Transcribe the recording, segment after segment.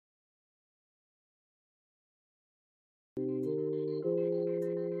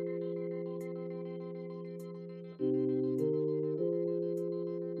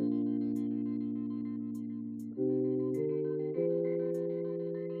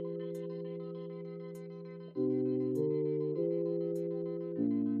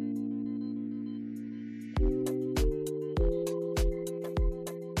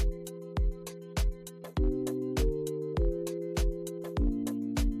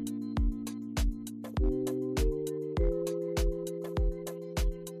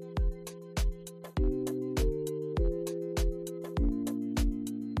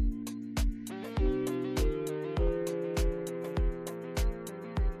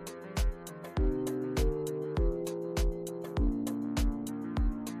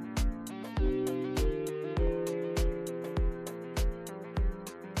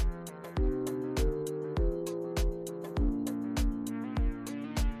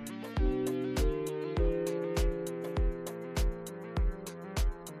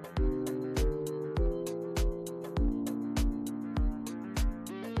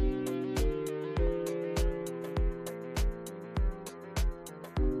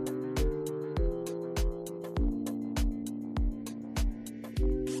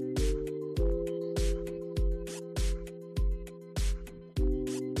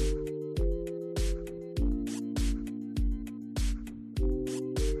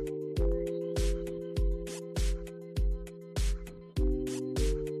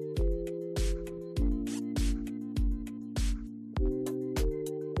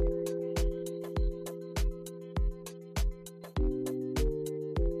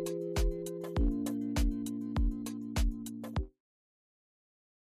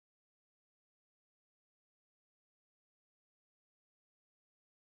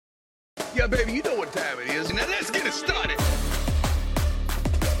Yeah, baby, you know what time it is. Now let's get it started.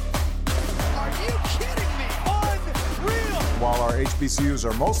 Are you kidding me? Unreal! While our HBCUs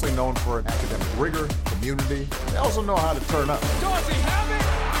are mostly known for academic rigor, community, they also know how to turn up. Does he have it?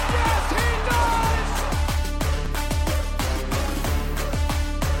 Yes, he does!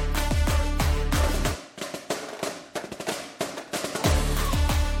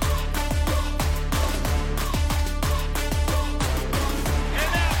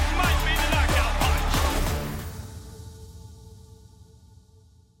 And that might be the knockout punch.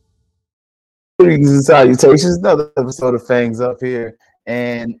 Greetings and salutations. Another episode of Fangs Up here,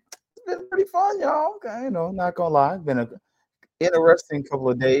 and it's been pretty fun, y'all. Okay, not gonna lie, it's been an interesting couple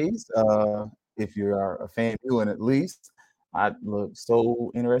of days. If you are a fan viewing, at least, I look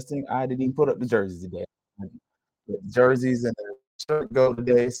so interesting. I didn't even put up the jerseys today. The jerseys and the shirt go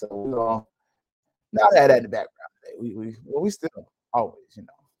today, so we all not had that in the background today. We still always,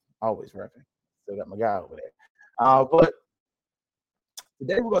 always repping. Still got my guy over there. But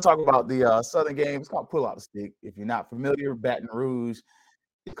today we're going to talk about the Southern game. It's called Pull Out the Stick. If you're not familiar, Baton Rouge,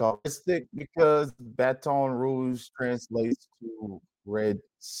 it's called Red Stick because Baton Rouge translates to red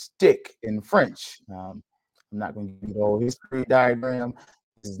stick in French. I'm not going to give you the whole history diagram.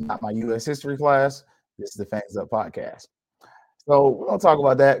 This is not my U.S. history class. This is the Fangs Up podcast. So we're going to talk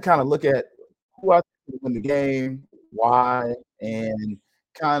about that, kind of look at who I think will win the game, why, and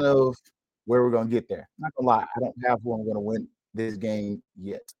kind of where we're going to get there. Not going to lie, I don't have who I'm going to win this game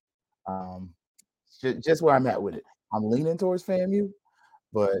yet. Just where I'm at with it. I'm leaning towards FAMU,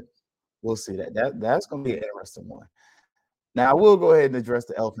 but we'll see that's going to be an interesting one. Now, I will go ahead and address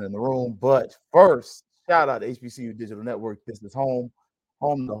the elephant in the room, but first, shout out to HBCU Digital Network. This is home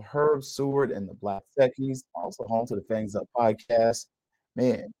to Herb Seward and the Black Techies, also home to the Fangs Up podcast.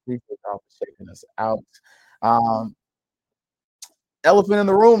 Man, appreciate y'all for checking us out. Elephant in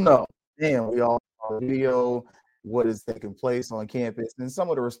the room, though. Man, we all saw the video, what is taking place on campus, and some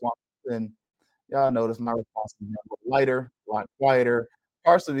of the responses. And y'all notice my response is a little lighter, a lot quieter,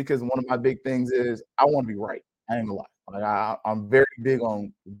 partially because one of my big things is I want to be right. I ain't gonna lie. Like I'm very big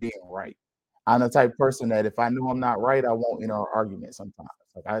on being right. I'm the type of person that if I know I'm not right, I won't enter an argument sometimes.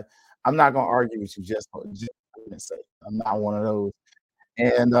 Like I'm not gonna argue with you just for argument's sake. I'm not one of those.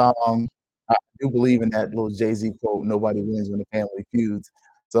 And I do believe in that little Jay-Z quote, nobody wins when the family feuds.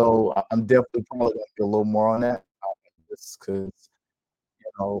 So I'm definitely probably gonna get a little more on that. Just because,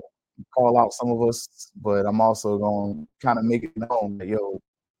 you know, call out some of us, but I'm also gonna kind of make it known that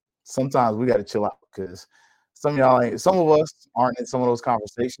sometimes we gotta chill out because some of us aren't in some of those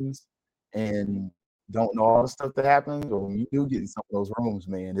conversations and don't know all the stuff that happens. But when you do get in some of those rooms,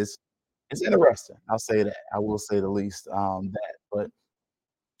 man, it's interesting. I'll say that. I will say the least. But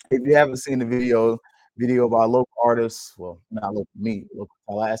if you haven't seen the video by local artists, well, not local me, local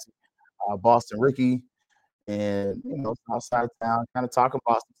Tallahassee, Boston Ricky, and outside of town, kind of talking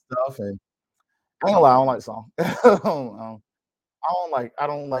about some stuff. And I ain't gonna lie, I don't like the song. I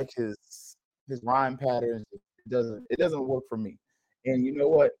don't like his rhyme patterns. It doesn't work for me. And you know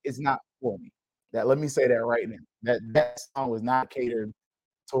what? It's not for me. That let me say that right now. That song was not catered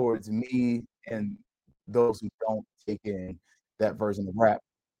towards me and those who don't take in that version of rap.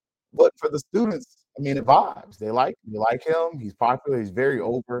 But for the students, I mean, it vibes. They like him. He's popular. He's very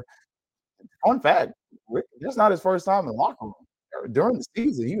over. Fun fact: this is not his first time in the locker room. During the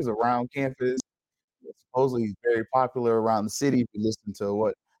season, he was around campus. Supposedly, he's very popular around the city. If you listen to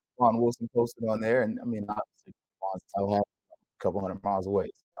what Ron Wilson posted on there, and I mean, obviously, Ron's Tallahassee, a couple hundred miles away.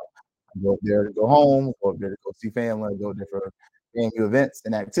 So I go up there to go home, go up there to go see family, go there for family events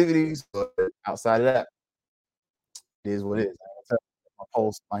and activities. But outside of that, it is what it is. I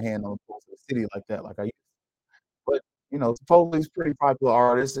don't tell my hand on the pulse of the city like that, like I used to. But supposedly he's a pretty popular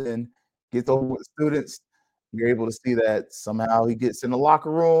artist and gets over with students. You're able to see that somehow he gets in the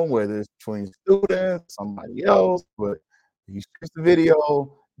locker room, whether it's between students, somebody else, but he shoots the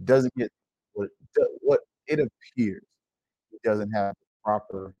video, doesn't get what it appears he doesn't have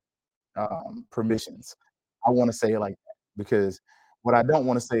proper permissions. I want to say it like that because what I don't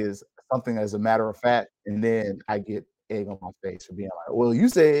want to say is something as a matter of fact, and then I get egg on my face for being like, "Well, you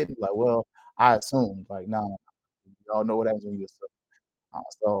said," like, "Well, I assumed," like, "No, y'all know what happens when you assume."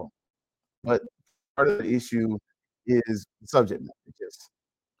 So, but part of the issue is the subject matter. Just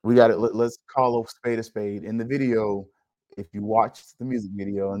we got it. Let's call a spade. In the video, if you watch the music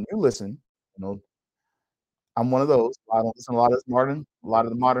video and you listen, you know, I'm one of those. I don't listen to a lot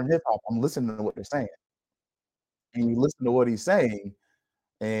of the modern hip hop. I'm listening to what they're saying, and you listen to what he's saying,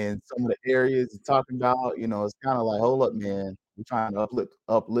 and some of the areas he's talking about. It's kind of like, hold up, man. We're trying to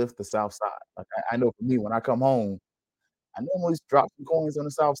uplift the South Side. Like I know for me, when I come home, I normally drop some coins on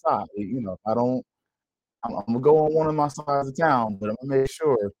the South Side. I don't. I'm gonna go on one of my sides of town, but I'm gonna make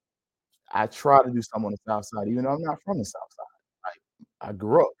sure I try to do something on the South Side, even though I'm not from the South Side. Like I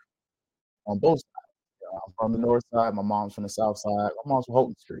grew up on both sides. I'm from the North Side. My mom's from the South Side. My mom's from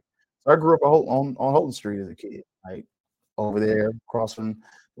Houghton Street. So I grew up on Houghton Street as a kid, like over there across from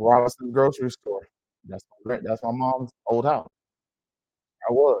the Robinson grocery store. That's my mom's old house.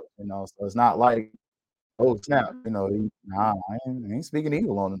 I was, so it's not like, oh snap, nah, I ain't speaking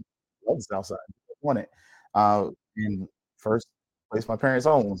evil on the South Side. On it. In first place my parents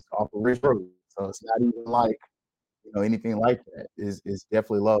owned off of Ridge Road. So it's not even like, anything like that. Is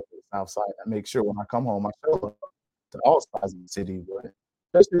definitely love for the South Side. I make sure when I come home, I show love to all sides of the city, but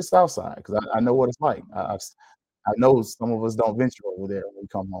especially the South Side, because I know what it's like. I know some of us don't venture over there when we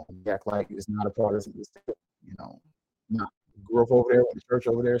come home. We act like it's not a part of the city, you know. Not grew up over there, went to church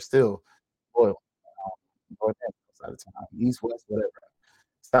over there, still loyal. North and south side of town, east, west, whatever.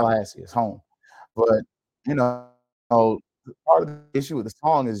 Tallahassee is home. But, you know, part of the issue with the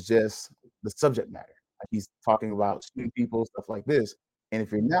song is just the subject matter. Like he's talking about shooting people, stuff like this. And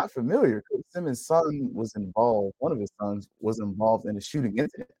if you're not familiar, Coach Simmons' son was involved, one of his sons was involved in a shooting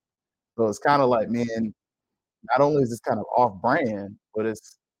incident. So it's kind of like, man, not only is this kind of off brand, but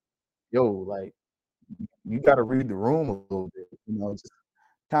it's, like, you got to read the room a little bit, just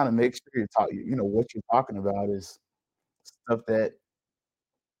kind of make sure you're talking, what you're talking about is stuff that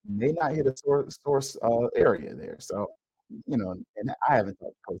may not hit a source area there. So, and I haven't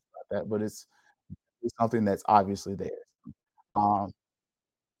talked to Coach about that, but it's something that's obviously there. Um,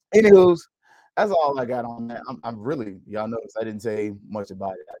 Anywho, that's all I got on that. I'm really, y'all notice I didn't say much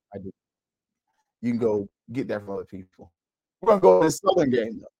about it. I did. You can go get that from other people. We're gonna go to the Southern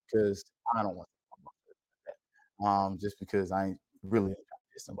game though, because I don't want to talk about that. Just because I ain't really trying to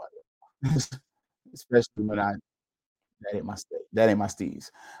get somebody, especially when that ain't my state, that ain't my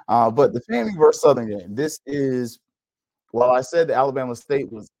steez. But the FAMU versus Southern game. This is, while I said the Alabama State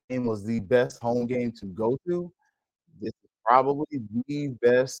game was the best home game to go to, this is probably the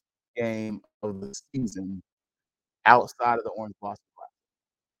best game of the season outside of the Orange Blossom Classic.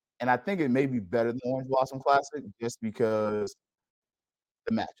 And I think it may be better than the Orange Blossom Classic just because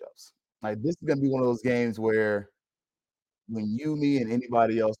the matchups. Like this is gonna be one of those games where when you, me, and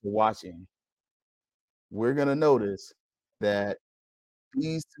anybody else are watching, we're gonna notice that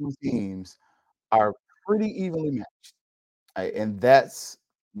these two teams are pretty evenly matched. Right? And that's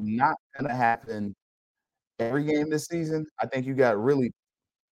not gonna happen every game this season. I think you got really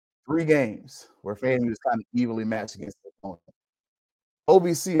 3 games where FAMU is kind of evenly matched against the opponent.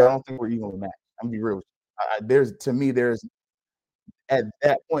 OBC, I don't think we're evenly matched. I'm gonna be real with you. There's at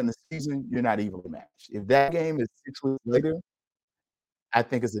that point in the season, you're not evenly matched. If that game is 6 weeks later, I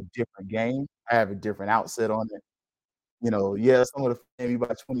think it's a different game. I have a different outset on it. Yeah, some of the FAMU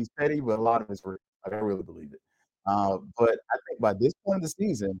by 20 is petty, but a lot of it's real. Like, I really believe it. But I think by this point in the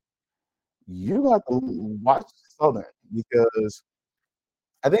season, you got to watch Southern because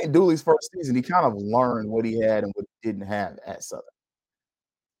I think Dooley's first season, he kind of learned what he had and what he didn't have at Southern.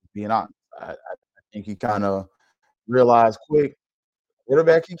 Being honest, I think he kind of realized quick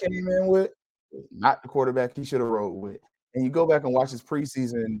quarterback he came in with was not the quarterback he should have rode with. And you go back and watch his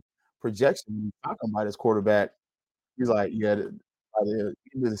preseason projection, talking about his quarterback, he's like, yeah, by the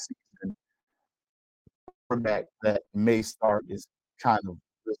end of the season, quarterback that may start is kind of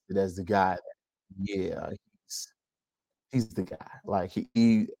listed as the guy that, yeah, he's the guy. Like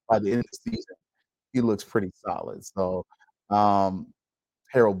he by the end of the season, he looks pretty solid. So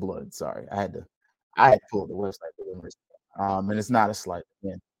Harold Blood, sorry. I had pulled the website for them. And it's not a slight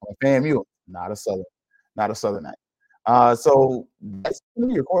again. On FAMU, not a Southernite. So that's gonna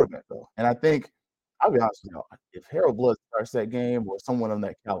be your quarterback though. And I think I'll be honest with you, if Harold Blood starts that game or someone on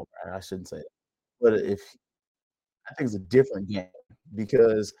that caliber, I shouldn't say that. But I think it's a different game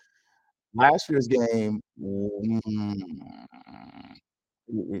because last year's game,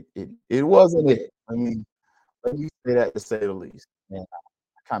 it wasn't it. I mean, let me say that to say the least. And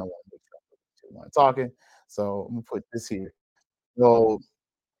I kind of want to make sure I'm talking. So I'm gonna put this here. So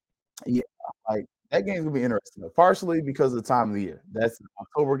yeah, like that game's gonna be interesting. Partially because of the time of the year. That's an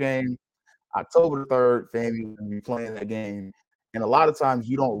October game. October 3rd, FAMU gonna be playing that game. And a lot of times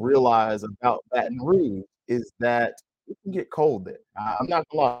you don't realize about Baton Rouge is that it can get cold there. I'm not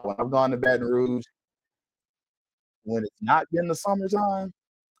gonna lie, when I've gone to Baton Rouge, when it's not been the summertime,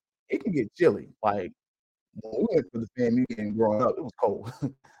 it can get chilly. Like when we went for the FAMU game growing up, it was cold.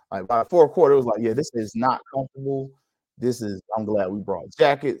 Like by the fourth quarter, it was like, yeah, this is not comfortable. I'm glad we brought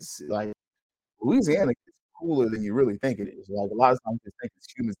jackets. Like Louisiana is cooler than you really think it is. Like a lot of times you think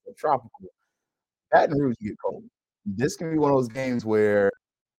it's humid and tropical. Baton Rouge, you get cold. this can be one of those games where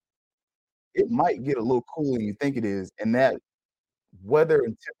it might get a little cooler than you think it is, and that weather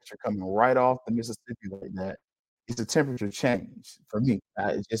and temperature coming right off the Mississippi like that, it's a temperature change for me.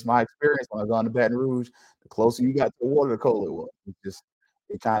 It's just my experience when I was on to Baton Rouge. The closer you got to the water, the colder it was.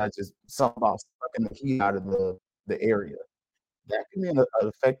 It kind of just something about sucking the heat out of the area. That can be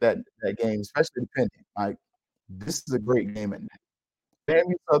affect that game, especially depending. Like this is a great game at night.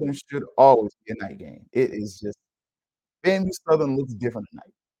 FAMU Southern should always be a night game. It is just FAMU Southern looks different at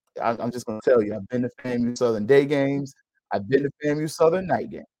night. I'm just gonna tell you, I've been to FAMU Southern day games. I've been to FAMU Southern night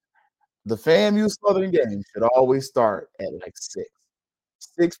games. The FAMU Southern game should always start at like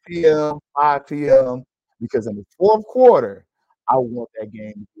 6 p.m., 5 p.m. Because in the fourth quarter, I want that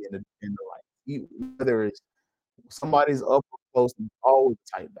game to be in the light. Whether it's somebody's up or close, it's always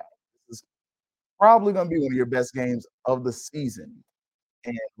a tight battle. This is probably going to be one of your best games of the season.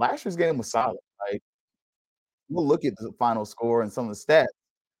 And last year's game was solid. Like we'll look at the final score and some of the stats,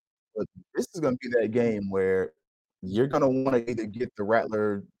 but this is going to be that game where you're going to want to either get the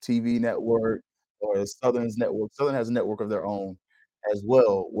Rattler TV network or the Southern's network. Southern has a network of their own as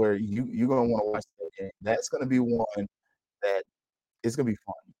well, where you're going to want to watch that game. That's going to be one that is going to be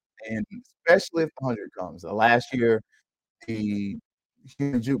fun, and especially if the 100 comes. Last year, the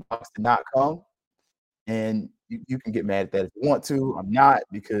human jukebox did not come, and you can get mad at that if you want to. I'm not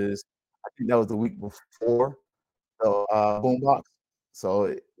because I think that was the week before the boombox.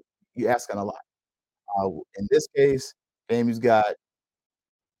 So you're asking a lot. In this case, FAMU's got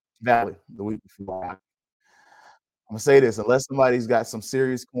Valley the week before. I'm gonna say this: unless somebody's got some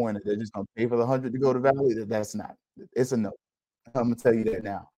serious coin that they're just gonna pay for the 100 to go to Valley, that's not. It's a no. I'm gonna tell you that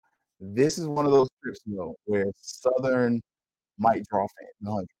now. This is one of those trips, where Southern might draw fans.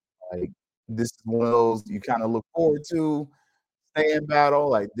 100. Like this is one of those you kind of look forward to. Stay in battle.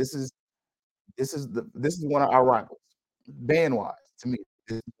 Like this is one of our rivals. Band wise, to me,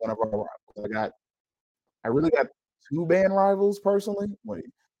 this is one of our rivals. I really got two band rivals personally. Wait,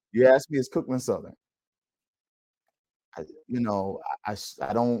 you ask me, it's Cookman Southern. I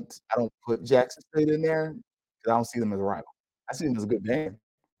don't put Jackson State in there because I don't see them as a rival. I see them as a good band.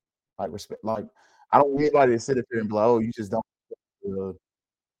 Like respect, like I don't want anybody to sit up here and be like, "Oh, you just don't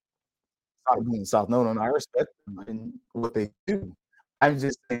South Boone South." No. I respect them and what they do. I'm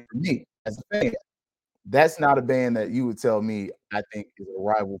just saying for me as a fan, that's not a band that you would tell me I think is a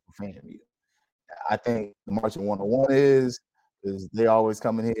rival for FAMU. I think the Marching 101 is they always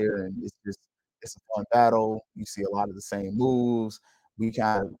come in here and it's a fun battle. You see a lot of the same moves. We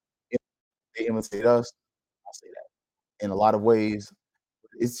kind of they imitate us. I'll say that in a lot of ways.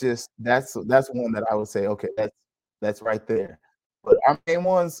 It's just that's one that I would say, okay, that's right there. But our main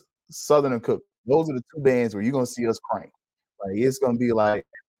ones, Southern and Cook, those are the two bands where you're gonna see us crank. Like it's gonna be like,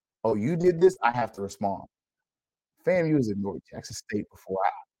 oh, you did this, I have to respond. FAMU has ignored Jackson State before.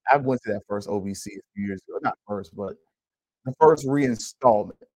 I went to that first OBC a few years ago. Not first, but the first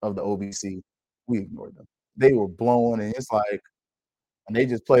reinstallment of the OBC. We ignored them. They were blowing, and it's like, and they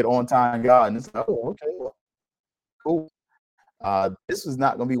just played on time God, and it's like, oh, okay, well, cool. This was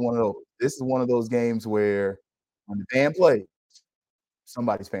not going to be one of those. This is one of those games where when the band plays,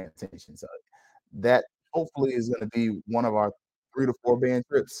 somebody's paying attention. So that hopefully is going to be one of our 3 to 4 band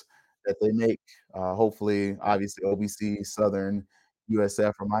trips that they make. Hopefully, obviously, OBC, Southern,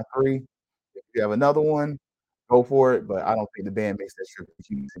 USF are my 3. If you have another one, go for it. But I don't think the band makes that trip to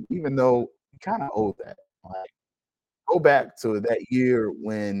Houston, even though we kind of owe that. Like, go back to that year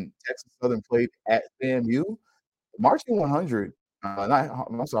when Texas Southern played at FAMU. Marching 100,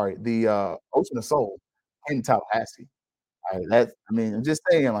 I'm sorry, the Ocean of Soul in Tallahassee. I'm just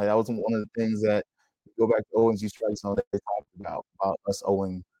saying, like that was one of the things that go back to ONG strikes on that they talked about us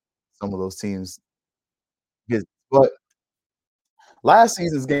owing some of those teams. But last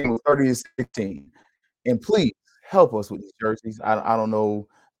season's game was 30-16, and please help us with these jerseys. I don't know.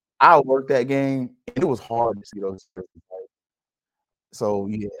 I worked that game, and it was hard to see those jerseys. So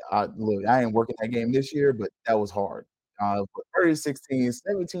yeah, I ain't working that game this year, but that was hard. 30-16,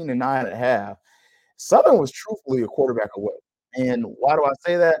 17-9.5. Southern was truthfully a quarterback away. And why do I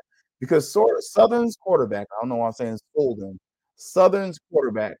say that? Because Southern's quarterback, I don't know why I'm saying Golden, Southern's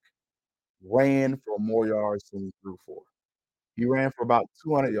quarterback ran for more yards than he threw for. He ran for about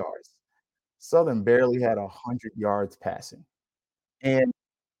 200 yards. Southern barely had 100 yards passing. And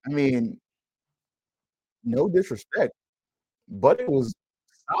I mean, no disrespect, but it was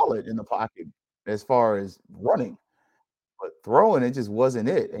solid in the pocket as far as running. But throwing, it just wasn't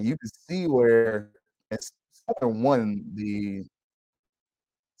it. And you could see where Southern won the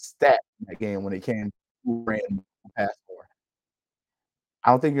stat in that game when it came to who ran the pass more. I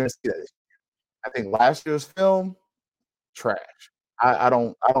don't think you're going to see that this year. I think last year's film trash. I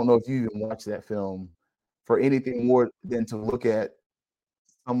don't know if you even watched that film for anything more than to look at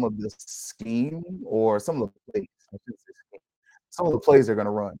some of the scheme or some of the plays. I shouldn't say scheme. Some of the plays they're going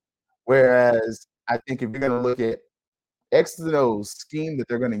to run. Whereas I think if you're going to look at X's and O's scheme that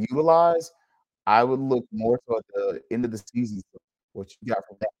they're going to utilize, I would look more toward the end of the season, what you got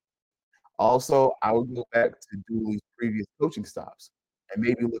from that. Also, I would go back to Dooley's previous coaching stops and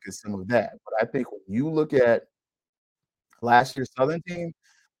maybe look at some of that. But I think when you look at last year's Southern team,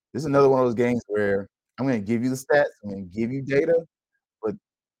 this is another one of those games where I'm going to give you the stats, I'm going to give you data, but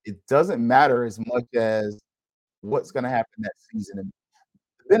it doesn't matter as much as what's going to happen that season. And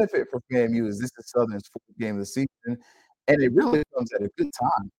the benefit for FAMU is this is Southern's fourth game of the season, and it really comes at a good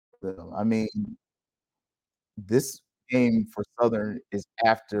time for them. I mean, this game for Southern is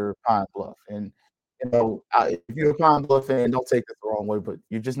after Pine Bluff, and if you're a Pine Bluff fan, don't take this the wrong way, but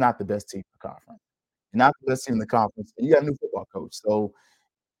you're just not the best team in the conference. You're not the best team in the conference, and you got a new football coach, so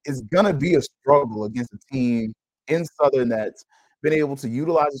it's gonna be a struggle against a team in Southern that's been able to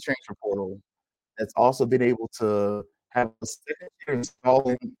utilize the transfer portal, that's also been able to have a second year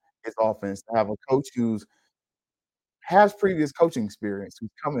installing his offense, to have a coach who's has previous coaching experience,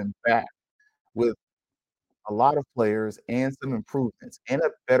 who's coming back with a lot of players and some improvements and a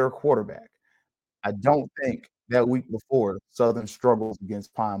better quarterback. I don't think that week before Southern struggles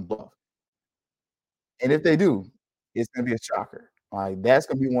against Pine Bluff. And if they do, it's gonna be a shocker. Like, that's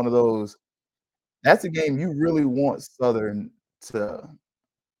gonna be one of those that's a game you really want Southern to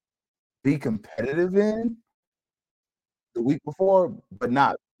be competitive in the week before, but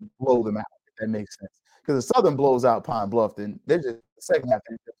not blow them out, if that makes sense. Because if Southern blows out Pine Bluff, then they're just the second half,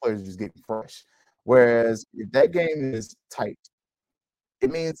 the players are just getting fresh. Whereas if that game is tight,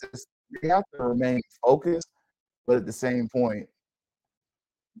 it means they have to remain focused, but at the same point,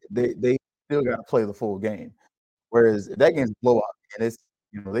 they still got to play the full game. Whereas if that game's a blowout and it's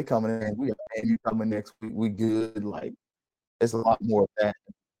they coming in, we got you coming next week, we good. Like it's a lot more of that.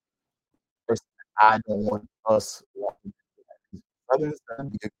 I don't want us walking. Southern's gonna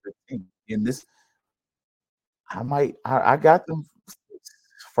be a good team. And this, I got them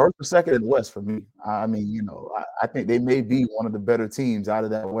first or second in the West for me. I mean, I think they may be one of the better teams out of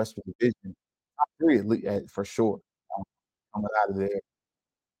that Western division. Top three at least, for sure. Coming out of there,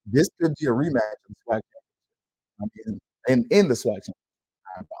 this could be a rematch of the SWAC championship. I mean, in the SWAC championship.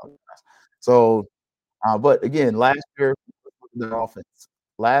 I apologize. So, but again, last year their offense.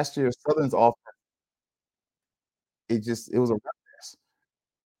 Last year, Southern's offense, it was a run mess.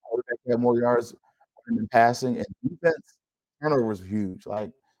 Quarterback had more yards than passing, and defense turnovers were huge.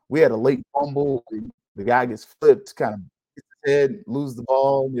 Like we had a late fumble, the guy gets flipped, kind of hits his head, lose the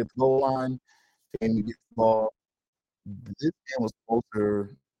ball near the goal line, and he gets the ball. This game was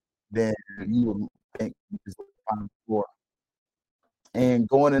closer than you would think is the final score. And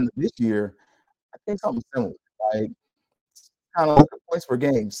going into this year, I think something similar. Like kind of like the points per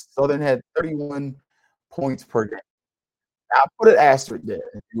game. Southern had 31 points per game. Now, I put an asterisk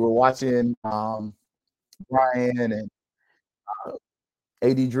there. If you were watching Brian and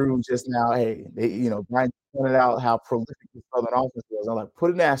AD Drew just now, hey, Brian pointed out how prolific the Southern offense was. I'm like,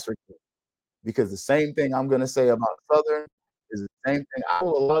 put an asterisk there because the same thing I'm going to say about Southern is the same thing I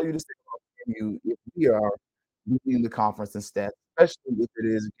will allow you to say about you if we are leading the conference in stats, especially if it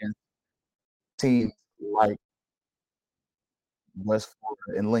is against teams like West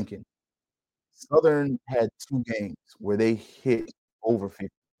Florida and Lincoln. Southern had 2 games where they hit over 50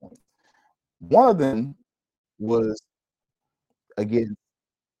 points. One of them was against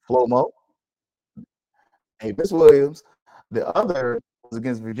Flomo, Miss Williams. The other was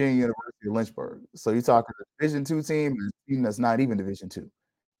against Virginia University of Lynchburg. So you're talking a Division II team and a team that's not even Division II.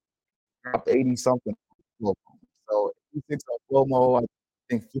 Dropped 80 something. So 86 on Flomo, I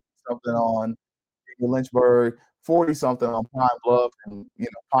think 50 something on Lynchburg, 40 something on Pine Bluff, and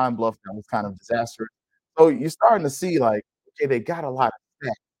Pine Bluff that was kind of disastrous. So you're starting to see like, okay, they got a lot of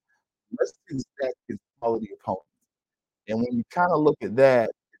stats. Let's see the stats against quality opponents. And when you kind of look at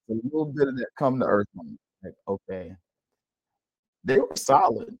that, it's a little bit of that come to earth moment. Like, okay, they were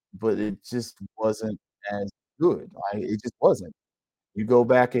solid, but it just wasn't as good. Like, it just wasn't. You go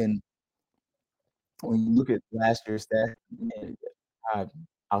back and when you look at last year's stats, man,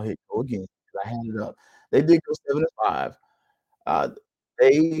 I'll hit go again. I had it up. They did go 7-5.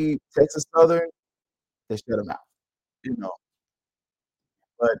 Texas Southern, they shut them out.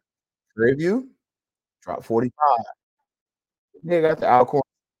 But Prairie View dropped 45. They got the Alcorn.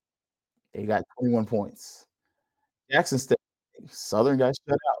 They got 21 points. Jackson State, Southern got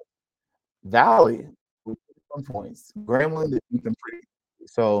shut out. Valley with 21 points. Grambling, they beat them pretty easily.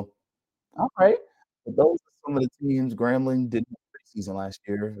 So, all right. But those are some of the teams. Grambling didn't have a great season last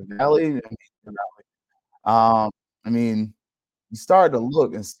year. Valley, I mean, you started to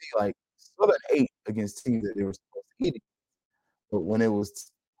look and see like Southern ate against teams that they were supposed to eat, but when it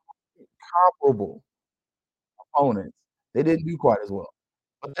was comparable opponents, they didn't do quite as well.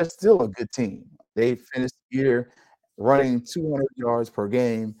 But they're still a good team. They finished the year running 200 yards per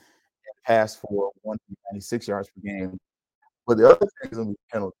game and passed for 196 yards per game. But the other thing is going to be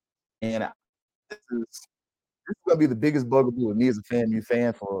penalties. And this is going to be the biggest bugaboo with me as a FAMU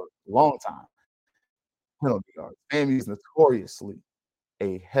fan for a long time. Penalty yards. FAMU is notoriously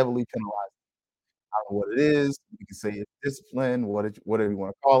a heavily penalized. I don't know what it is. You can say it's discipline, whatever you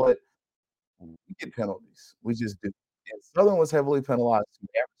want to call it. We get penalties. We just do. And Southern was heavily penalized to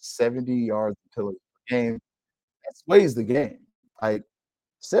average 70 yards of penalties per game. That sways the game. Like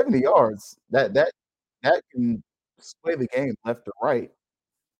 70 yards, that can sway the game left or right.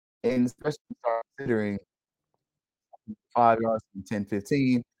 And especially considering 5 yards from 10,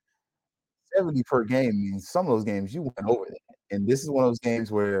 15, 70 per game means some of those games you went over that. And this is one of those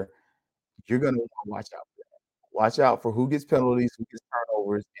games where you're going to want to watch out for that. Watch out for who gets penalties, who gets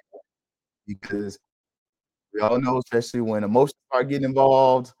turnovers, because we all know, especially when emotions start getting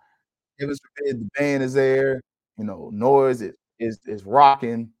involved, heaven forbid the band is there, noise is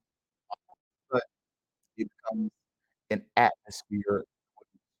rocking, but it becomes an atmosphere.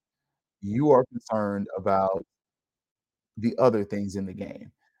 You are concerned about the other things in the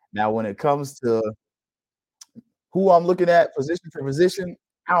game. Now, when it comes to who I'm looking at position for position,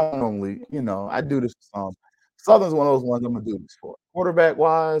 I don't normally, I do this for some. Southern's one of those ones I'm gonna do this for. Quarterback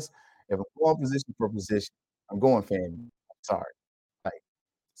wise, if I'm going position for position, I'm going FAMU. Sorry. Like,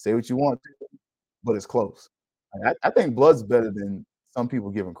 say what you want to, but it's close. I think Blood's better than some people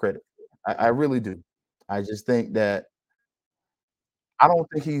give him credit for. I really do. I just think that I don't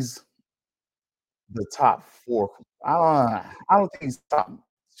think he's the top 4. I don't think he's top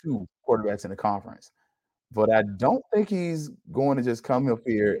 2 quarterbacks in the conference. But I don't think he's going to just come up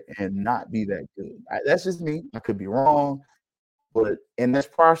here and not be that good. That's just me. I could be wrong, and that's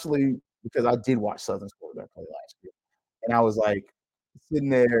partially because I did watch Southern's quarterback play last year, and I was like sitting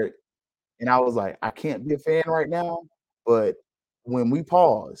there, and I was like, I can't be a fan right now, but when we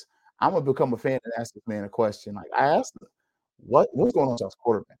pause, I'm gonna become a fan and ask this man a question. Like I asked him, what's going on with y'all's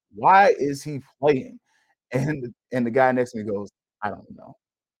quarterback? Why is he playing? And the guy next to me goes, I don't know.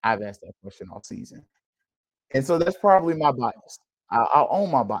 I've asked that question all season. And so that's probably my bias. I'll own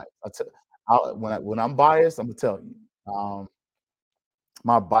my bias. When I'm biased, I'm gonna tell you.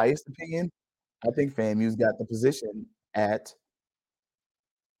 My biased opinion, I think FAMU's got the position at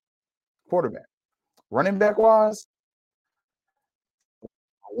quarterback. Running back wise,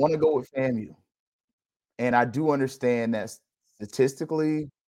 I want to go with FAMU, and I do understand that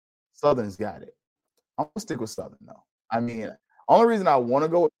statistically, Southern's got it. I'm gonna stick with Southern though. I mean, only reason I want to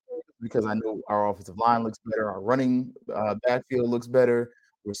go with because I know our offensive line looks better, our running backfield looks better.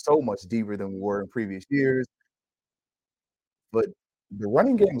 We're so much deeper than we were in previous years. But the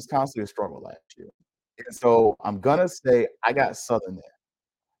running game was constantly a struggle last year. And so I'm going to say I got Southern there.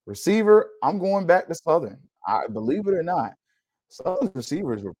 Receiver, I'm going back to Southern. I believe it or not, Southern's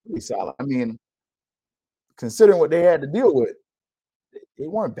receivers were pretty solid. I mean, considering what they had to deal with, they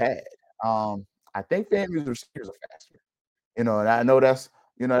weren't bad. I think FAMU's receivers are faster. And I know that's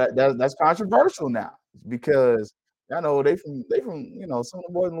that's controversial now because I know they from some of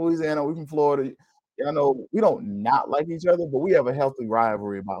the boys in Louisiana, we from Florida. I know we don't not like each other, but we have a healthy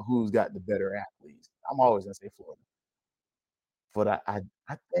rivalry about who's got the better athletes. I'm always gonna say Florida, but I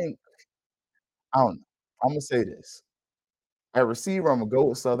think I don't know. I'm gonna say this: at receiver, I'm gonna go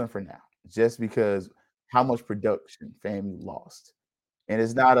with Southern for now, just because how much production FAMU lost, and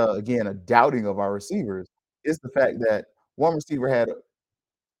it's not again a doubting of our receivers. It's the fact that one receiver had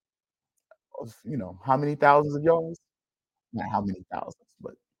how many thousands of yards? Not how many thousands,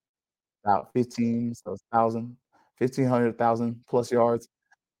 but about 15, so 1,000, 1,500, 1,000 plus yards.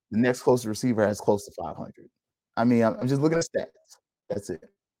 The next closest receiver has close to 500. I mean, I'm just looking at stats. That's it.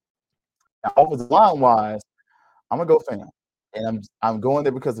 Now, offensive line wise, I'm gonna go FAM, and I'm going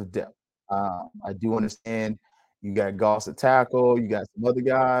there because of depth. I do understand you got Goss at tackle, you got some other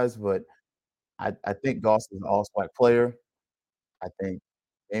guys, but I think Goss is an all-SWAC player. I think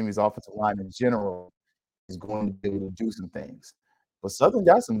Amy's offensive line in general is going to be able to do some things. But Southern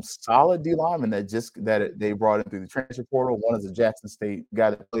got some solid D linemen that they brought in through the transfer portal. One is a Jackson State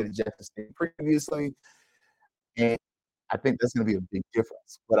guy that played at Jackson State previously, and I think that's going to be a big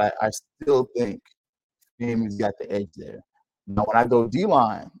difference. But I still think FAMU's got the edge there. Now, when I go D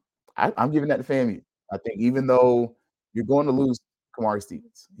line, I'm giving that to FAMU. I think even though you're going to lose Kamari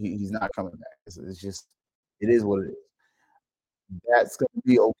Stevens, he's not coming back. It's just It is what it is. That's going to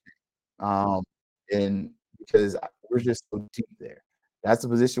be okay. And because we're just so deep there. That's a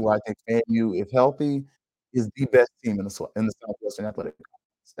position where I think FAMU, if healthy, is the best team in the Southwestern Athletic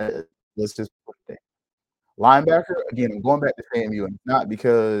Conference. Let's just put it there. Linebacker, again, I'm going back to FAMU, and not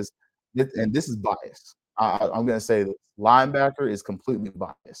because and this is bias. I'm going to say this. Linebacker is completely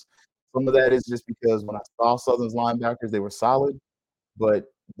biased. Some of that is just because when I saw Southern's linebackers, they were solid, but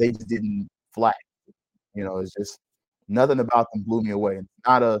they just didn't flag. It's just nothing about them blew me away.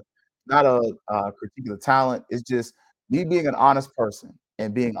 Not a critique of the talent. It's just me being an honest person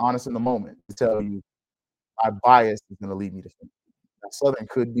and being honest in the moment to tell you my bias is going to lead me to FAMU. Now, Southern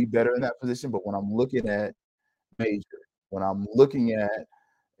could be better in that position, but when I'm looking at Major, when I'm looking at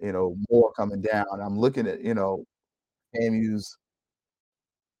Moore coming down, I'm looking at FAMU's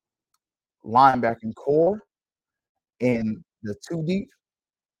linebacking core and the two deep,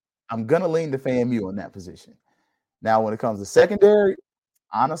 I'm gonna lean to FAMU in that position. Now, when it comes to secondary,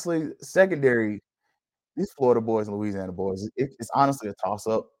 honestly, secondary, these Florida boys and Louisiana boys, it's honestly a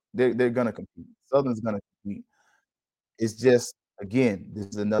toss-up. They're gonna compete. Southern's gonna compete. It's just, again, this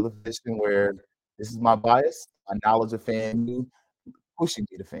is another position where this is my bias, my knowledge of FAMU pushing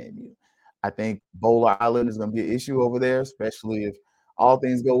me to FAMU. I think Bowler Island is going to be an issue over there, especially if all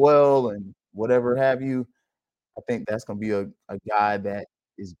things go well and whatever have you. I think that's going to be a guy that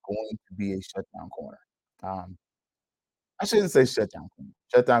is going to be a shutdown corner. I shouldn't say shutdown corner.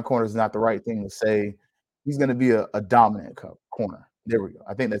 Shutdown corner is not the right thing to say. He's going to be a dominant corner. There we go.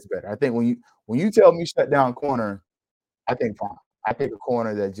 I think that's better. I think when you tell me shutdown corner, I think prime. I think a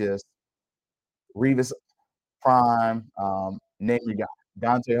corner that just Revis prime, name your guy.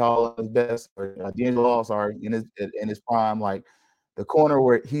 Dante Hall is best, or D'Angelo Hall, sorry, in his prime, like the corner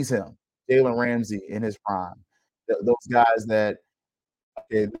where he's him. Jalen Ramsey in his prime. Those guys that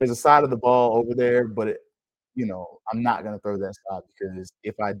there's a side of the ball over there, but I'm not gonna throw that side because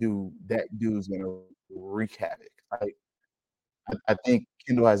if I do, that dude's gonna wreak havoc. Right? I think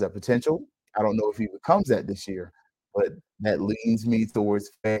Kendall has that potential. I don't know if he becomes that this year, but that leans me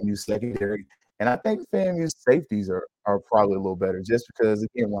towards FAMU secondary. And I think FAMU's safeties are probably a little better just because,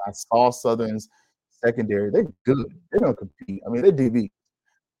 again, when I saw Southern's secondary, they're good. They're going to compete. I mean, they're DB.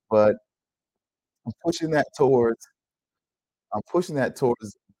 But I'm pushing that towards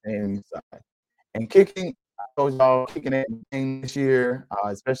FAMU's side. And kicking, I told y'all, kicking everything this year,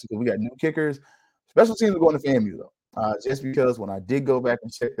 especially because we got new kickers. Special teams are going to FAMU, though. Just because when I did go back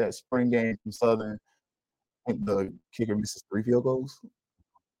and check that spring game from Southern, I think the kicker misses 3 field goals.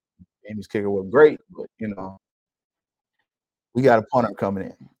 FAMU's kicker wasn't great, but we got a punter coming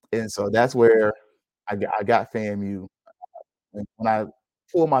in, and so that's where I got FAMU. And when I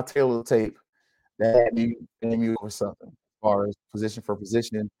pull my tail of the tape, that had me FAMU or something as far as position for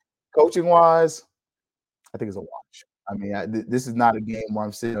position, coaching wise. I think it's a watch. I mean, this is not a game where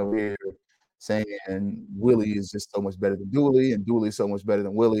I'm sitting over here saying Willie is just so much better than Dooley and Dooley is so much better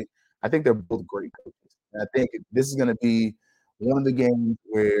than Willie. I think they're both great coaches. And I think this is going to be one of the games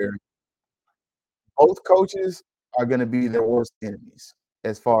where both coaches are going to be their worst enemies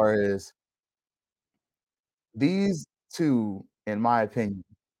as far as these two, in my opinion,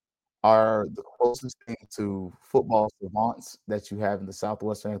 are the closest thing to football savants that you have in the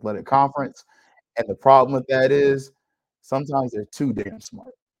Southwestern Athletic Conference. And the problem with that is sometimes they're too damn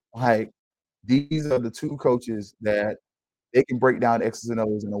smart. Like, these are the two coaches that they can break down X's and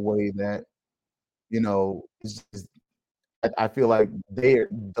O's in a way that, I feel like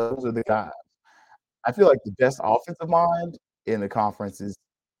those are the guys. I feel like the best offensive mind in the conference is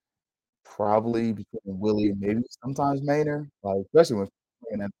probably between Willie and maybe sometimes Maynard, like especially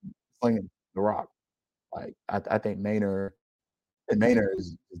when slinging the rock. Like I think Maynard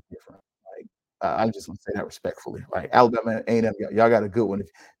is different. Like I'm just gonna say that respectfully. Like Alabama A&M, y'all got a good one. If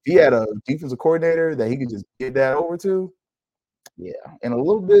he had a defensive coordinator that he could just get that over to, yeah, and a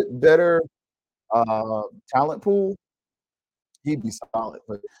little bit better talent pool, he'd be solid.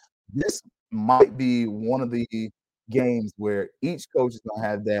 But this might be one of the games where each coach is gonna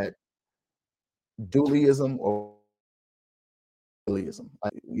have that Dooleyism or Willieism.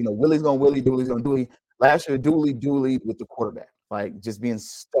 Like, Willie's gonna Willie, Dooley's gonna Dooley. Last year, Dooley with the quarterback, like just being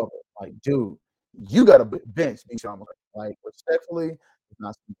stubborn. Like, dude, you got a bench, Bijan. Like, respectfully, he's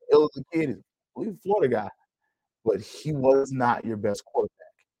not ill as a kid. He's a Florida guy, but he was not your best quarterback.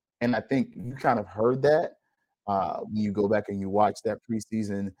 And I think you kind of heard that when you go back and you watch that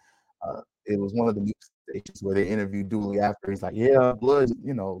preseason. It was one of the news stations where they interviewed Dooley after. He's like, yeah, blood,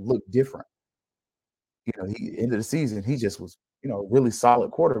 looked different. He end of the season, he just was, really solid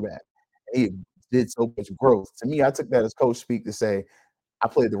quarterback. He did so much growth. To me, I took that as coach speak to say, I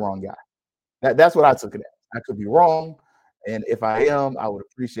played the wrong guy. That's what I took it as. I could be wrong, and if I am, I would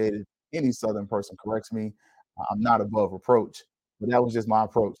appreciate it. Any Southern person corrects me. I'm not above reproach, but that was just my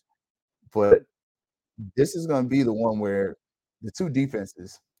approach. But this is going to be the one where the two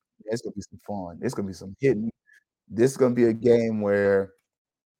defenses, it's going to be some fun. It's going to be some hitting. This is going to be a game where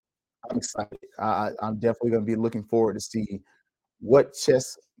I'm excited. I'm definitely going to be looking forward to see what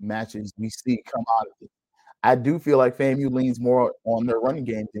chess matches we see come out of it. I do feel like FAMU leans more on their running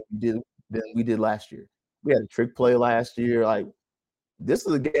game than we did last year. We had a trick play last year. Like this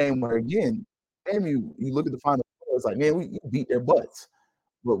is a game where again, FAMU, you look at the final score, it's like, man, we beat their butts.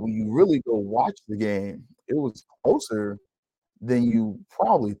 But when you really go watch the game, it was closer than you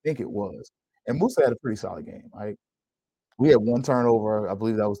probably think it was. And Musa had a pretty solid game. Like we had one turnover. I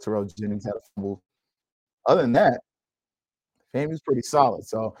believe that was Terrell Jennings had a fumble. Other than that, FAMU's pretty solid.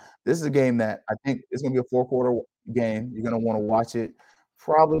 So this is a game that I think it's going to be a four-quarter game. You're going to want to watch it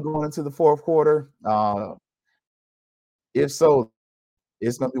probably going into the fourth quarter. If so,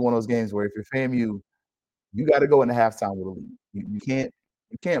 it's going to be one of those games where if you're FAMU, you got to go into halftime with a lead.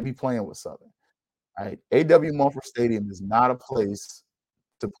 You can't be playing with Southern. Right? A.W. Mumford Stadium is not a place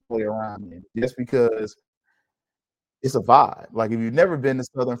to play around in just because it's a vibe. Like if you've never been to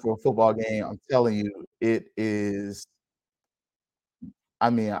Southern for a football game, I'm telling you, it is. I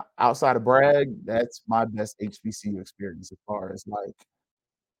mean, outside of Bragg, that's my best HBCU experience as far as like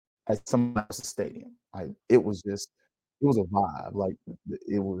at somebody else's stadium. Like it was a vibe. Like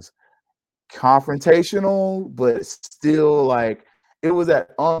it was confrontational, but still like it was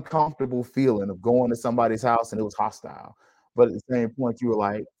that uncomfortable feeling of going to somebody's house and it was hostile. But at the same point, you were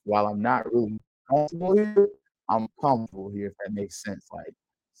like, while I'm not really comfortable here, I'm comfortable here, if that makes sense. Like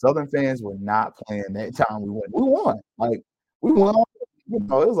Southern fans were not playing that time we won. We won. Like we won. It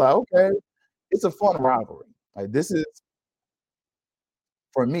was like, okay, it's a fun rivalry. Like this is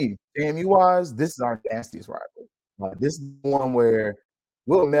for me, FAMU wise, this is our nastiest rivalry. Like this is one where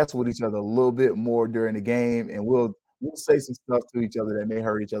we'll mess with each other a little bit more during the game, and we'll say some stuff to each other that may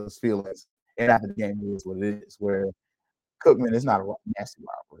hurt each other's feelings. And after the game, it is what it is. Where Cookman is not a nasty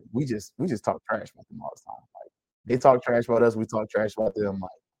rivalry. We just talk trash about them all the time. Like they talk trash about us, we talk trash about them.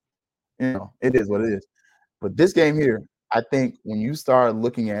 Like it is what it is. But this game here, I think when you start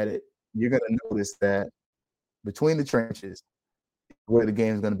looking at it, you're gonna notice that between the trenches, where the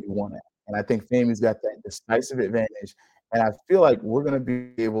game is going to be won at. And I think FAMU's got that decisive advantage. And I feel like we're going to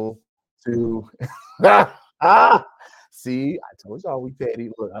be able to see, I told y'all we petty.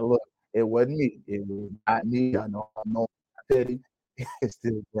 Look, it wasn't me. It was not me. I know I'm not petty. It's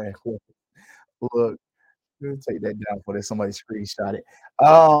still Brad. Look, we'll take that down before somebody screenshot it.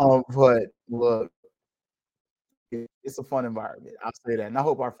 But look, it's a fun environment. I'll say that. And I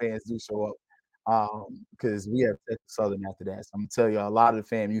hope our fans do show up. Because we have Texas Southern after that. So I'm gonna tell you, a lot of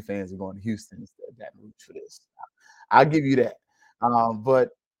the FAMU fans are going to Houston instead of Baton Rouge for this. I'll give you that. But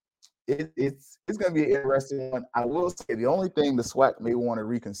it's gonna be an interesting one. I will say the only thing the SWAC may want to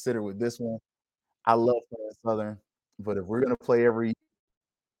reconsider with this one, I love playing Southern, but if we're gonna play every,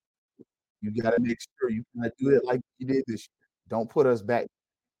 you got to make sure you kind of do it like you did this year. Don't put us back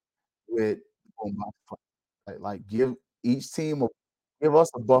with boombox play. Like give each team give us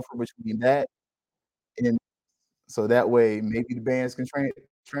a buffer between that. And so that way, maybe the bands can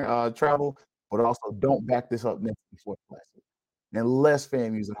travel, but also don't back this up next before the classic, unless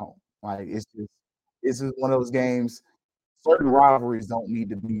FAMU's at home. Like it's just one of those games. Certain rivalries don't need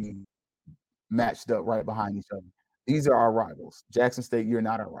to be matched up right behind each other. These are our rivals. Jackson State, you're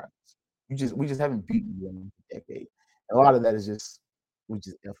not our rivals. We just haven't beaten you in a decade. And a lot of that is just we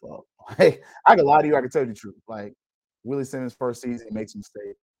just F up. Like I can lie to you, I can tell you the truth. Like Willie Simmons' first season, he makes a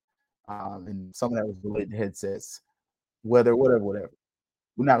mistake. And some of that was related to headsets, whatever.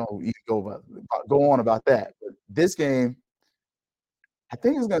 We're not going to even go on about that. But this game, I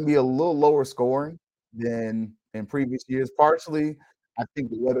think it's going to be a little lower scoring than in previous years. Partially, I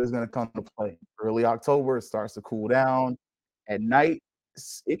think the weather is going to come to play. Early October, it starts to cool down. At night,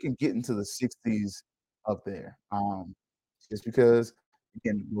 it can get into the 60s up there. Just because,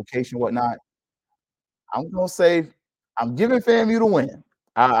 again, location, whatnot. I'm going to say I'm giving FAMU to win.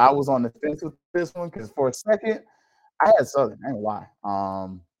 I was on the fence with this one because for a second, I had Southern. I ain't gonna lie.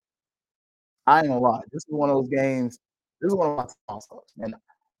 I ain't gonna lie. This is one of those games. This is one of my toss-ups. And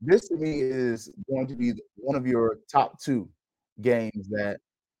this to me is going to be one of your top two games that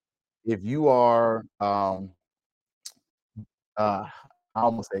if you are I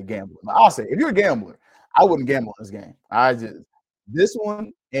almost say gambler. I'll say if you're a gambler, I wouldn't gamble on this game. This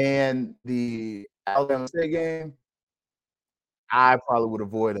one and the Alabama State game, I probably would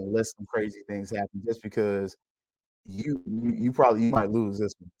avoid unless some crazy things happen, just because you might lose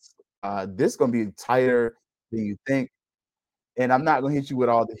this one. This is going to be tighter than you think. And I'm not going to hit you with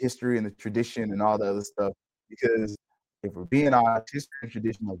all the history and the tradition and all the other stuff because if we're being honest, history and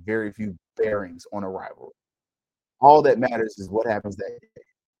tradition have very few bearings on a rivalry. All that matters is what happens that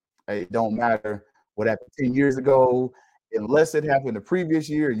day. It don't matter what happened 10 years ago, unless it happened the previous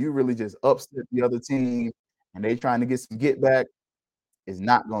year. You really just upset the other team and they trying to get some get back. It's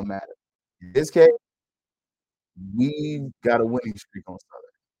not going to matter. In this case, we've got a winning streak on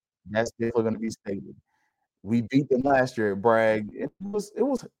Southern. That's definitely going to be stated. We beat them last year at Bragg.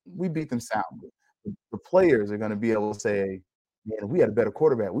 We beat them soundly. The players are going to be able to say, man, if we had a better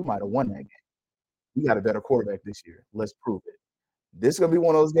quarterback, we might have won that game. We got a better quarterback this year. Let's prove it. This is going to be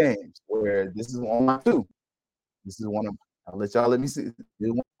one of those games where this is on my two. This is one of let me see. This is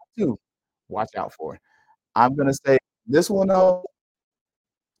one of my two. Watch out for it. I'm going to say this one, though,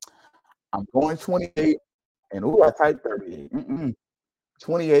 I'm going 28. And, I typed 38.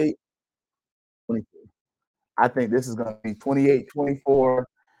 28, 24. I think this is going to be 28, 24.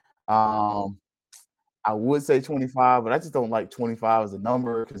 I would say 25, but I just don't like 25 as a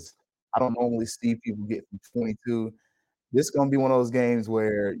number because I don't normally see people get from 22. This is going to be one of those games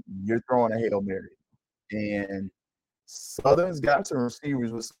where you're throwing a Hail Mary. And Southern's got some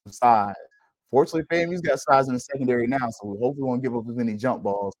receivers with some size. Fortunately, FAMU's got size in the secondary now, so we hopefully won't give up as many jump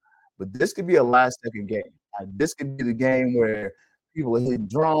balls. But this could be a last-second game. This could be the game where people are hitting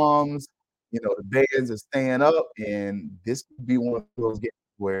drums, the bands are staying up, and this could be one of those games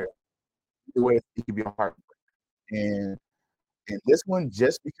where it could be a heartbreak. And in this one,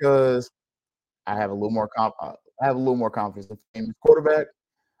 just because I have a little more confidence in FAMU's quarterback,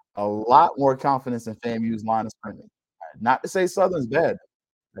 a lot more confidence in FAMU's line of scrimmage. Not to say Southern's bad.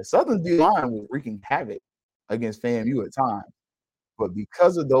 Southern's D-line was wreaking havoc against FAMU at times. But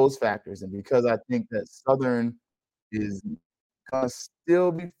because of those factors and because I think that Southern is going to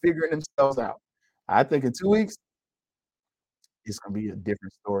still be figuring themselves out, I think in 2 weeks, it's going to be a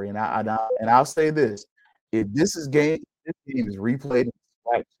different story. And I'll say this. If this game is replayed in the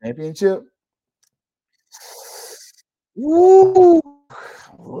SWAC championship, look,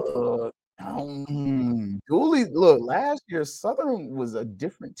 last year Southern was a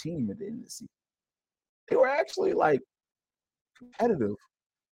different team at the end of the season. They were actually competitive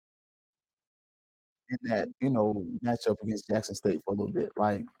in that, matchup against Jackson State for a little bit.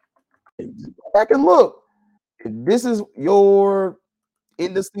 Go back and look. If this is your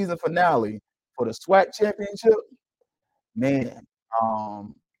end of season finale for the SWAC championship, man,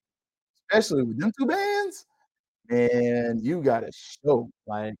 especially with them two bands, man, you got to show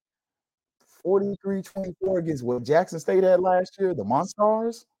 43-24 against what Jackson State had last year, the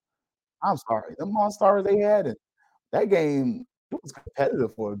Monstars. I'm sorry, the Monstars they had, and that game it was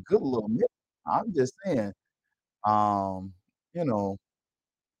competitive for a good little minute. I'm just saying,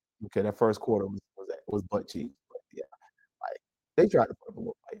 okay, that first quarter was butt cheeks, but yeah, they tried to put up a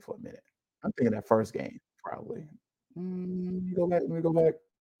little fight for a minute. I'm thinking that first game probably. Let me go back.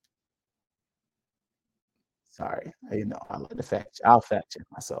 Sorry, I like the fact. I'll fact check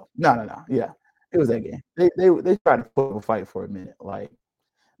myself. No. Yeah, it was that game. They tried to put up a fight for a minute.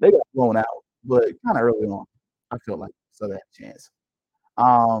 They got blown out, but kind of early on, I feel like so that chance.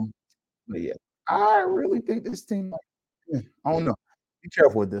 But yeah, I really think this team. I don't know. Be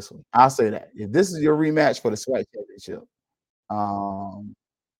careful with this one. I'll say that if this is your rematch for the SWAC championship,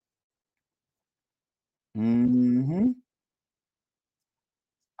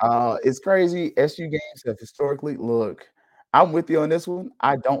 it's crazy. SU games have historically look. I'm with you on this one.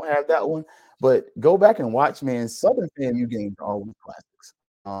 I don't have that one, but go back and watch, man. Southern FAMU games are always classics.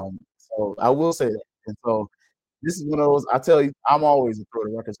 So I will say that. And so this is one of those. I tell you, I'm always a throw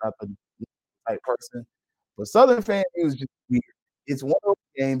the records out the type person, but Southern FAMU is just weird. It's one of those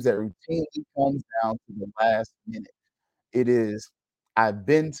games that routinely comes down to the last minute. It is. I've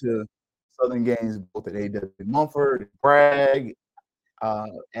been to Southern games both at A.W. Mumford, Bragg,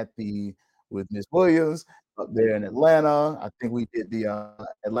 with Miss Williams up there in Atlanta. I think we did the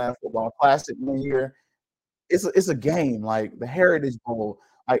Atlanta Football Classic one year. It's a game like the Heritage Bowl.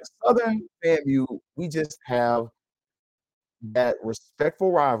 Southern FAMU, we just have that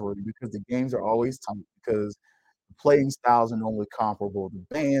respectful rivalry because the games are always tight because the playing styles are normally comparable. The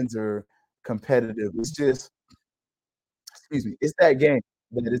bands are competitive. It's just, it's that game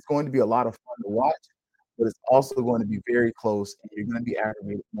that it's going to be a lot of fun to watch, but it's also going to be very close and you're going to be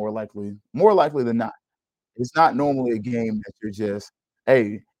aggravated more likely than not. It's not normally a game that you're just,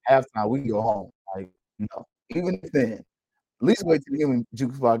 hey, halftime, we can go home. Even if then, at least wait till the human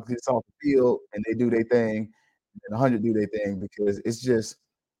jukebox gets off the field and they do their thing, and 100 do their thing because it's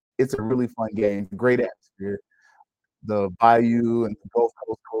a really fun game, great atmosphere. the Bayou and the Gulf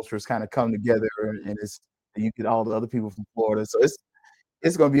Coast cultures kind of come together, and you get all the other people from Florida. So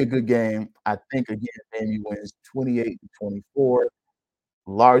it's going to be a good game. I think again, FAMU wins 28-24,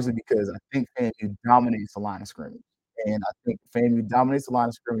 largely because I think FAMU dominates the line of scrimmage, and I think FAMU dominates the line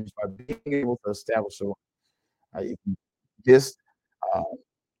of scrimmage by being able to establish a run. If you just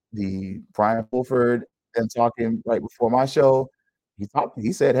the Brian Fulford and talking right before my show,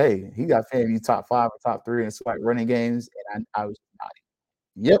 he said, hey, he got FAMU top 5 or top 3 in SWAC running games, and I was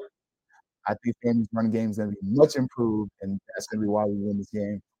nodding. Yep, I think FAMU's running game is going to be much improved, and that's going to be why we win this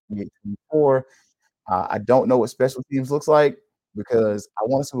game 28-24. I don't know what special teams looks like because I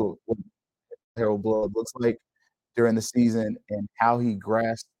want to see what Harold Blood looks like during the season and how he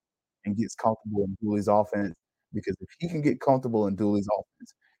grasps and gets comfortable in Dooley's offense. Because if he can get comfortable in Dooley's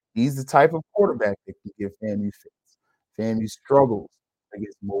offense, he's the type of quarterback that can give FAMU fits. FAMU struggles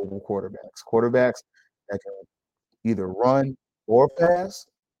against mobile quarterbacks that can either run or pass.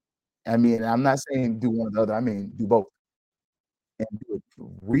 I mean, I'm not saying do one or the other. I mean, do both. And do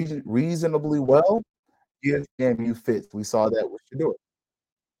it reasonably well, give FAMU fits. We saw that with Shedeur.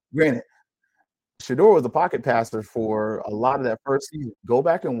 Granted, Shedeur was a pocket passer for a lot of that first season. Go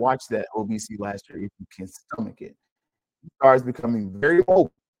back and watch that OBC last year if you can stomach it. He starts becoming very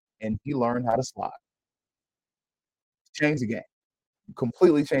mobile, and he learned how to slide. Change the game.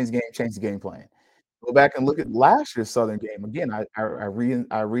 Completely change the game, change the game plan. Go back and look at last year's Southern game. Again,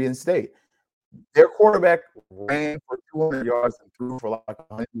 I reinstate. Their quarterback ran for 200 yards and threw for like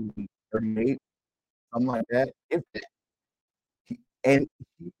 138, something like that.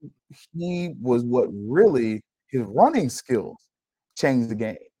 He was what really his running skills changed the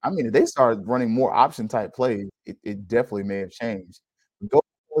game. I mean, if they started running more option type plays, it definitely may have changed. Go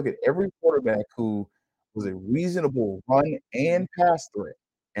look at every quarterback who was a reasonable run and pass threat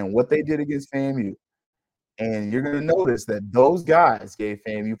and what they did against FAMU. And you're going to notice that those guys gave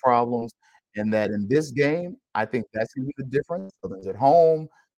FAMU problems, and that in this game, I think that's going to be the difference. Southern's at home.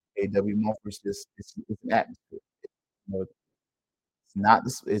 A.W. Mumford's just it's an atmosphere. It's not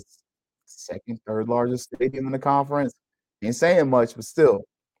this. It's second, third largest stadium in the conference. Ain't saying much, but still,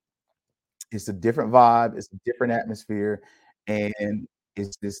 it's a different vibe. It's a different atmosphere, and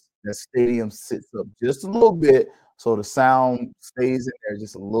it's just the stadium sits up just a little bit, so the sound stays in there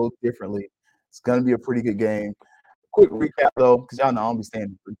just a little differently. It's gonna be a pretty good game. Quick recap though, because y'all know I'm be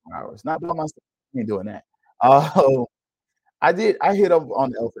staying for 3 hours. Not by myself. I ain't doing that. I hit up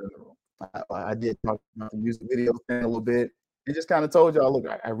on the elephant in the room. I did talk about the music video thing a little bit, and just kind of told y'all, look,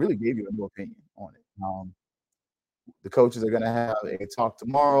 I really gave you a new opinion on it. The coaches are going to have a talk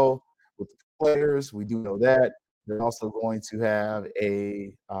tomorrow with the players. We do know that. They're also going to have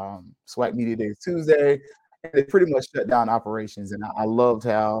a SWAC Media Day Tuesday. And they pretty much shut down operations. And I loved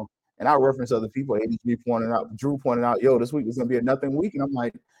how, and I referenced other people, 83 pointed out, Drew pointed out, yo, this week is going to be a nothing week. And I'm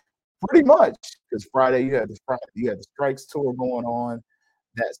like, pretty much, because Friday you had the strikes tour going on.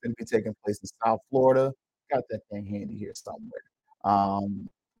 That's going to be taking place in South Florida. Got that thing handy here somewhere. I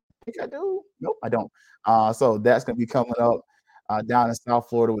think I do. Nope, I don't. So that's going to be coming up down in South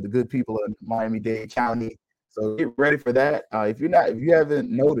Florida with the good people in Miami-Dade County. So get ready for that. If you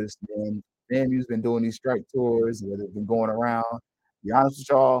haven't noticed, then FAMU's been doing these strike tours where they've been going around. To be honest with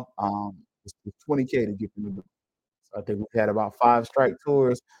y'all, it's $20K to get them to do. So I think we've had about 5 strike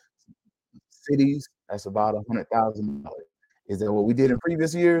tours. Cities, that's about $100,000. Is that what we did in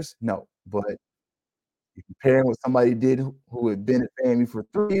previous years? No, but you're comparing what somebody did who had been at FAMU for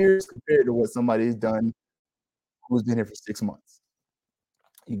 3 years compared to what somebody's done who's been here for 6 months.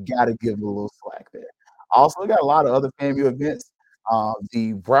 You got to give them a little slack there. Also, we got a lot of other FAMU events.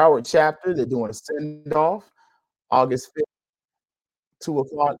 The Broward chapter, they're doing a send-off August 5th, 2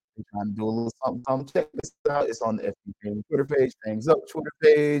 o'clock. They're trying to do a little something. Check this out. It's on the FB Twitter page, Things Up Twitter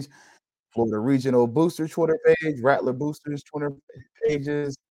page, Florida Regional Booster Twitter page, Rattler Boosters Twitter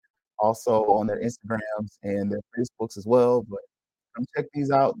pages, also on their Instagrams and their Facebooks as well. But come check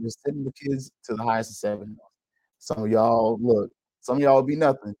these out. They're sending the kids to the highest of 7. Some of y'all will be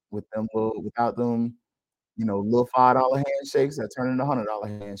nothing without them, little $5 handshakes that turn into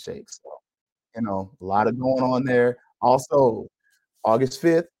 $100 handshakes. So, a lot of going on there. Also, August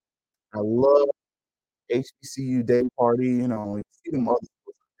 5th, I love HBCU Day Party. You see them other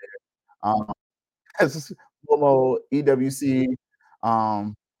schools there. As Willow, EWC,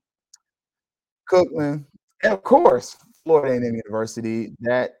 Cookman, and of course, Florida A&M University.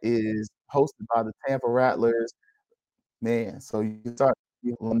 That is hosted by the Tampa Rattlers. Man, so you start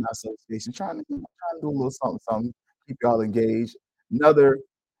the Alumni Association trying to do a little something, keep y'all engaged. Another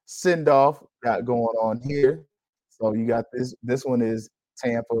send-off got going on here. So you got this one is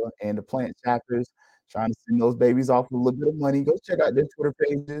Tampa and the Plant chapters trying to send those babies off with a little bit of money. Go check out their Twitter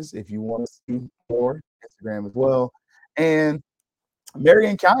pages if you want to see more, Instagram as well. And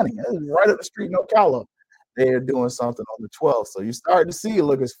Marion County, right up the street in Ocala, they're doing something on the 12th. So you start to see,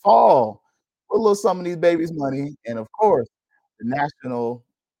 look, it's fall. Put a little some of these babies' money. And of course, the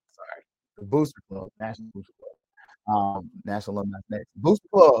the Booster Club, National Booster Club, National Alumni Next. Booster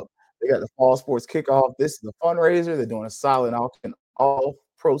Club, they got the fall sports kickoff. This is a fundraiser. They're doing a silent auction. All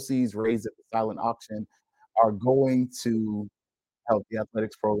proceeds raised at the silent auction are going to help the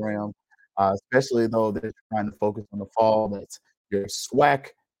athletics program, especially though they're trying to focus on the fall. That's your SWAC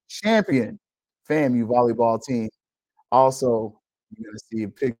champion FAMU volleyball team. Also, you're going to see a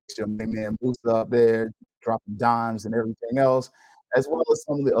picture of my man Musa up there dropping dimes and everything else, as well as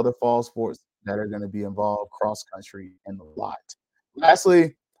some of the other fall sports that are going to be involved, cross country and the lot.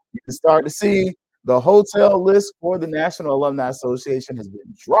 Lastly, you can start to see the hotel list for the National Alumni Association has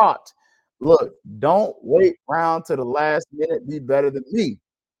been dropped. Look, don't wait around to the last minute. Be better than me.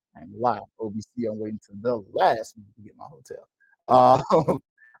 I ain't lying. OBC, I'm waiting to the last minute to get my hotel.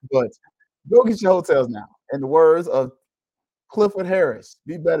 But go get your hotels now. In the words of Clifford Harris,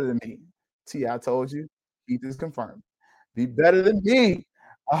 be better than me. I told you, Keith is confirmed. Be better than me.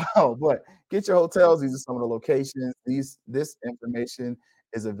 But get your hotels. These are some of the locations. This information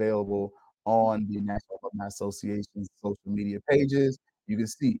is available on the National Alumni Association's social media pages. You can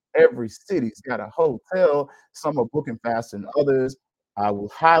see every city's got a hotel. Some are booking faster than others. I will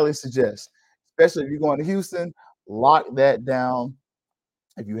highly suggest, especially if you're going to Houston, lock that down.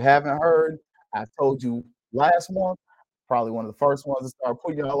 If you haven't heard, I told you last month, probably one of the first ones to start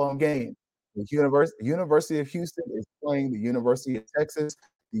putting y'all on game. The University of Houston is playing the University of Texas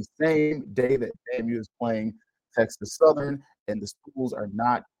the same day that FAMU is playing Texas Southern, and the schools are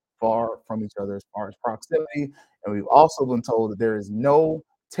not far from each other as far as proximity. And we've also been told that there is no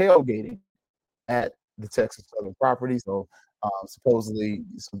tailgating at the Texas Southern property. So supposedly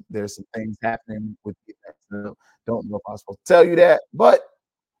there's some things happening with the event. Don't know if I'm supposed to tell you that, but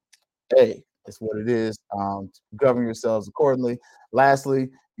hey, it's what it is. Govern yourselves accordingly.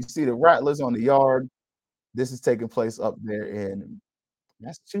 Lastly, you see the Rattlers on the yard. This is taking place up there in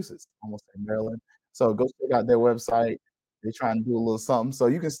Massachusetts, almost in Maryland. So go check out their website. They're trying to do a little something. So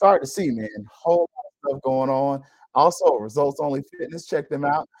you can start to see, man, whole lot of stuff going on. Also, Results Only Fitness, check them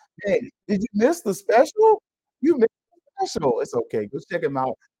out. Hey, did you miss the special? You missed the special. It's okay. Go check them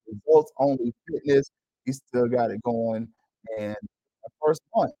out. Results Only Fitness. He still got it going. And the first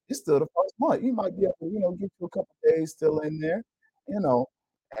month, it's still the first month. You might be able to, get you a couple days still in there.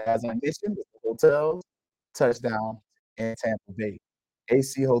 As I mentioned, the hotels, touchdown in Tampa Bay.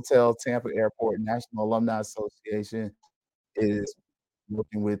 AC Hotel, Tampa Airport, National Alumni Association is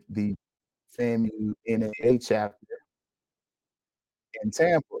working with the FAMU NAA chapter in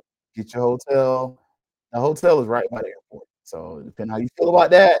Tampa. Get your hotel. The hotel is right by the airport. So depending on how you feel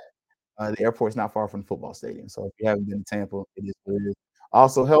about that, the airport's not far from the football stadium. So if you haven't been to Tampa, it is what it is.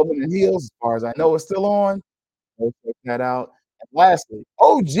 Also, Hellman and Heels, as far as I know, is still on. Go check that out. And lastly,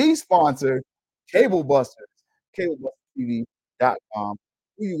 OG sponsor, Cable Busters, cablebustertv.com.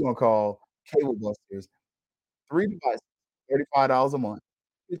 Who you gonna call? Cable Busters. 3 devices, $35 a month.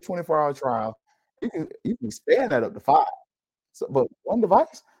 24-hour trial. You can expand that up to 5. So, but one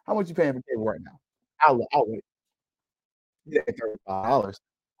device, how much you paying for cable right now? Outlet. Yeah, $35.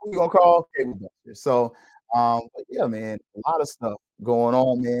 Who you gonna call? Cable Busters. So, but yeah, man, a lot of stuff going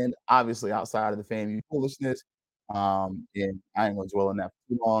on, man. Obviously, outside of the FAMU foolishness, and I ain't gonna dwell on that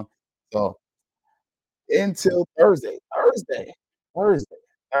for too long. So, until Thursday at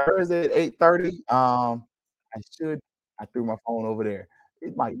 8:30. I threw my phone over there.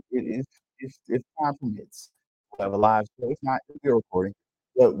 If time permits, we'll have a live show. If not, it'll be a recording.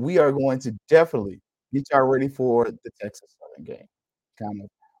 But we are going to definitely get y'all ready for the Texas Southern game. Kind of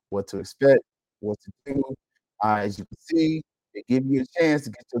what to expect, what to do. As you can see, they give you a chance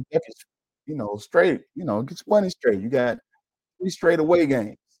to get your buckets, straight. Get your money straight. You got 3 straight away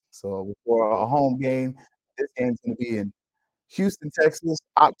games. So before a home game, this game's going to be in Houston, Texas,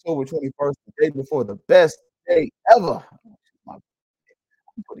 October 21st, the day before the best day ever.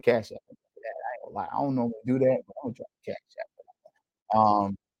 Put the cash app. I ain't gonna lie. I don't normally do that, but I'm gonna drop the cash app.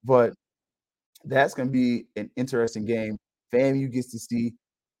 But that's gonna be an interesting game. FAMU gets to see.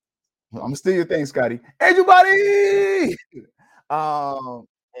 I'm gonna steal your thing, Scotty. Andrew Buddy! And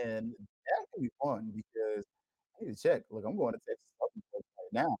that's gonna be fun because I need to check. Look, I'm going to Texas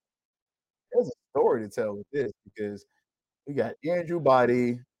right now. There's a story to tell with this because we got Andrew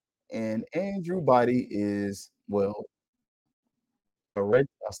Body, and Andrew Body is a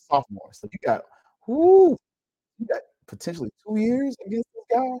sophomore. So you got potentially 2 years against this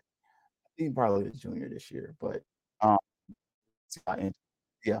guy. I He probably a junior this year, but um,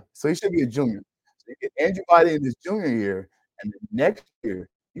 yeah, so he should be a junior. So you get Andrew Body in his junior year, and then next year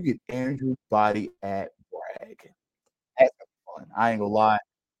you get Andrew Body at Bragg. That's gonna be fun. I ain't gonna lie,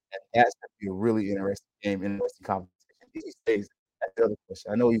 and that's gonna be a really interesting game, interesting competition. If he stays, that's the other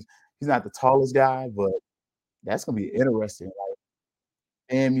question. I know he's not the tallest guy, but that's gonna be interesting. Like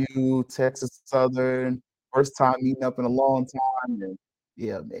FAMU, Texas Southern, first time meeting up in a long time, and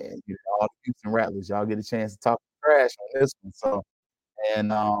yeah, man, all the Houston Rattlers, y'all get a chance to talk trash on this one. So,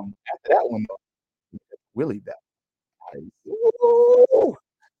 and after that one, though, Willie back. Ooh,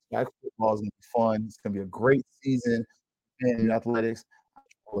 flag football is gonna be fun. It's gonna be a great season in athletics.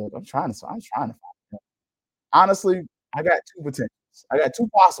 I'm trying to find him. Honestly, I got two potentials. I got two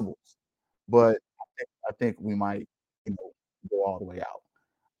possibles, but I think we might, go all the way out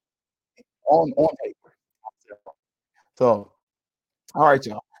on paper. So, all right,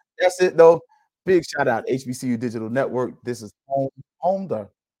 y'all. That's it though. Big shout out HBCU Digital Network. This is home the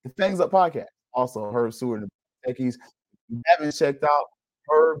Things Up podcast. Also, Herb Seward and the Techies. If you haven't checked out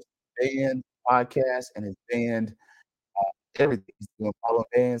Herb's band podcast and his band, everything he's doing, follow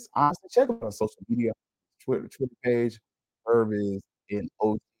bands. Honestly, check him out on social media, Twitter page. Herb is an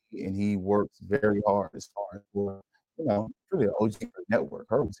OG and he works very hard as far as really an OG for the network.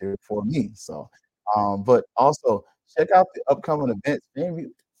 Herb was here before me. So, but also check out the upcoming events.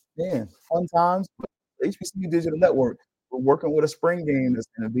 Man, fun times. HBCU Digital Network. We're working with a spring game that's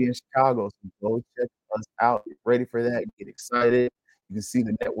going to be in Chicago. So go check us out. Get ready for that. Get excited. You can see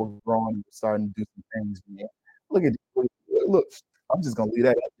the network growing. We're starting to do some things, man. Look. I'm just gonna leave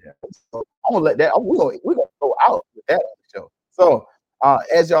that up there. So I'm gonna let that. We're gonna go out with that on the show. So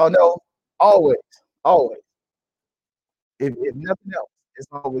as y'all know, always, if nothing else, it's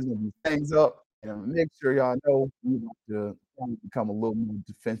always gonna be Things Up. And make sure y'all know we want to become a little more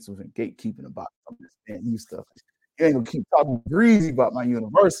defensive and gatekeeping about some of this new stuff. You ain't gonna keep talking greasy about my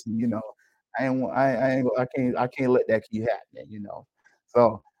university, I can't let that keep happening,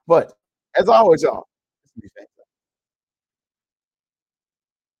 So, but as always, y'all, it's gonna be Things Up.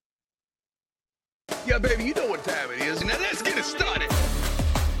 Yeah, baby, you know what time it is. Now let's get it started.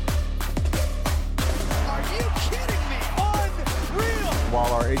 Are you kidding me? Unreal.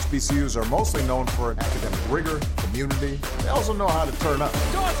 While our HBCUs are mostly known for academic rigor, community, they also know how to turn up.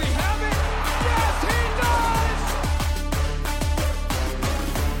 Does he have it?